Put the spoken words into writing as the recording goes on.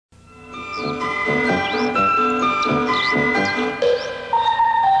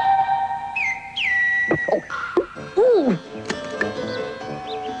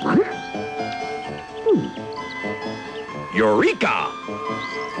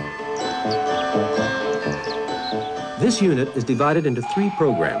This unit is divided into 3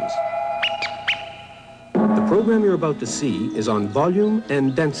 programs. The program you're about to see is on volume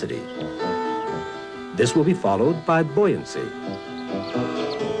and density. This will be followed by buoyancy.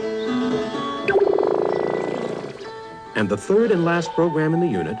 And the third and last program in the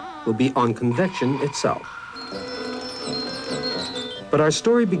unit will be on convection itself. But our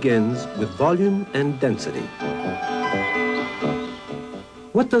story begins with volume and density.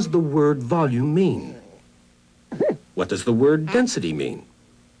 What does the word volume mean? What does the word density mean?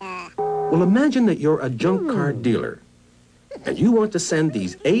 Well, imagine that you're a junk car dealer, and you want to send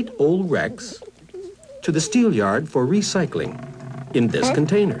these 8 old wrecks to the steel yard for recycling in this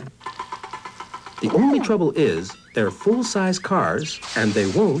container. The only trouble is they're full-size cars, and they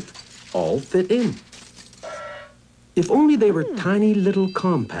won't all fit in. If only they were tiny little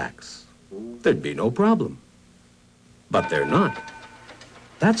compacts, there'd be no problem. But they're not.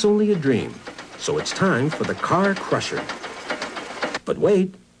 That's only a dream, so it's time for the car crusher. But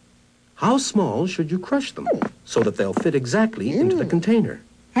wait, how small should you crush them so that they'll fit exactly into the container?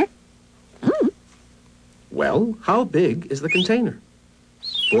 Well, how big is the container?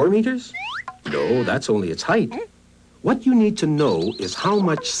 4 meters? No, that's only its height. What you need to know is how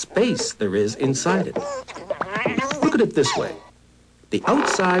much space there is inside it. Look at it this way. The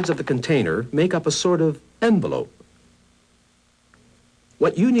outsides of the container make up a sort of envelope.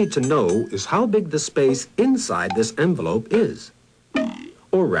 What you need to know is how big the space inside this envelope is.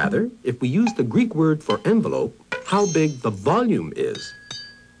 Or rather, if we use the Greek word for envelope, how big the volume is.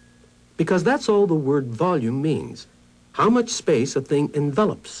 Because that's all the word volume means. How much space a thing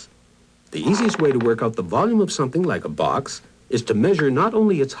envelops. The easiest way to work out the volume of something like a box is to measure not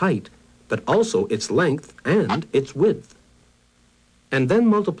only its height, but also its length and its width. And then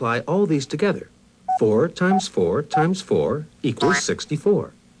multiply all these together. 4 times 4 times 4 equals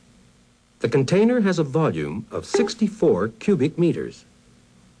 64. The container has a volume of 64 cubic meters.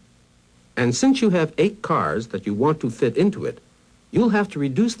 And since you have 8 cars that you want to fit into it, you'll have to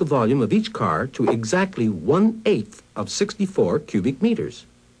reduce the volume of each car to exactly 1/8 of 64 cubic meters,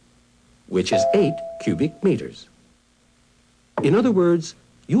 which is 8 cubic meters. In other words,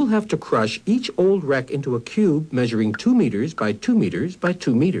 you'll have to crush each old wreck into a cube measuring 2 meters by 2 meters by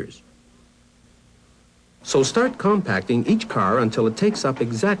 2 meters. So start compacting each car until it takes up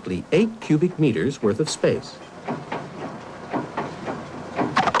exactly 8 cubic meters worth of space.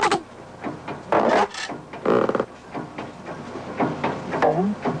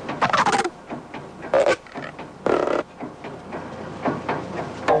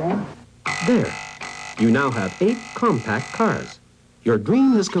 There, you now have 8 compact cars. Your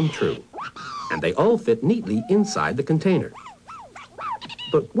dream has come true, and they all fit neatly inside the container.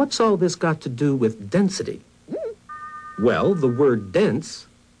 But what's all this got to do with density? Well, the word dense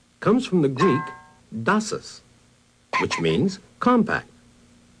comes from the Greek dasos, which means compact.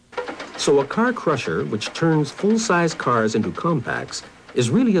 So a car crusher, which turns full-size cars into compacts, is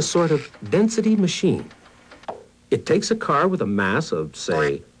really a sort of density machine. It takes a car with a mass of,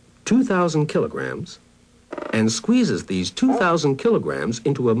 say, 2,000 kilograms and squeezes these 2,000 kilograms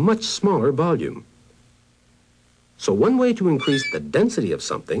into a much smaller volume. So one way to increase the density of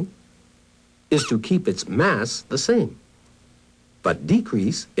something is to keep its mass the same, but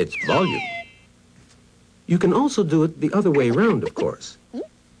decrease its volume. You can also do it the other way around, of course.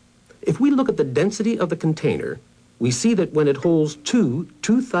 If we look at the density of the container, we see that when it holds 2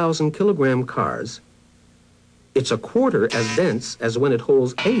 2,000 kilogram cars, it's a quarter as dense as when it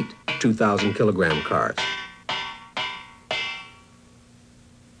holds 8 2,000 kilogram cars.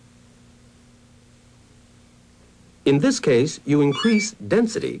 In this case, you increase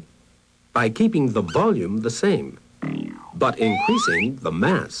density by keeping the volume the same, but increasing the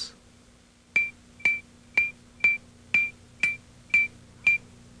mass.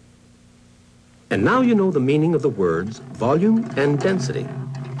 And now you know the meaning of the words volume and density.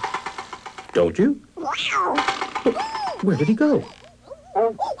 Don't you? Where did he go?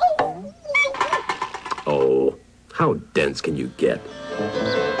 Oh, how dense can you get?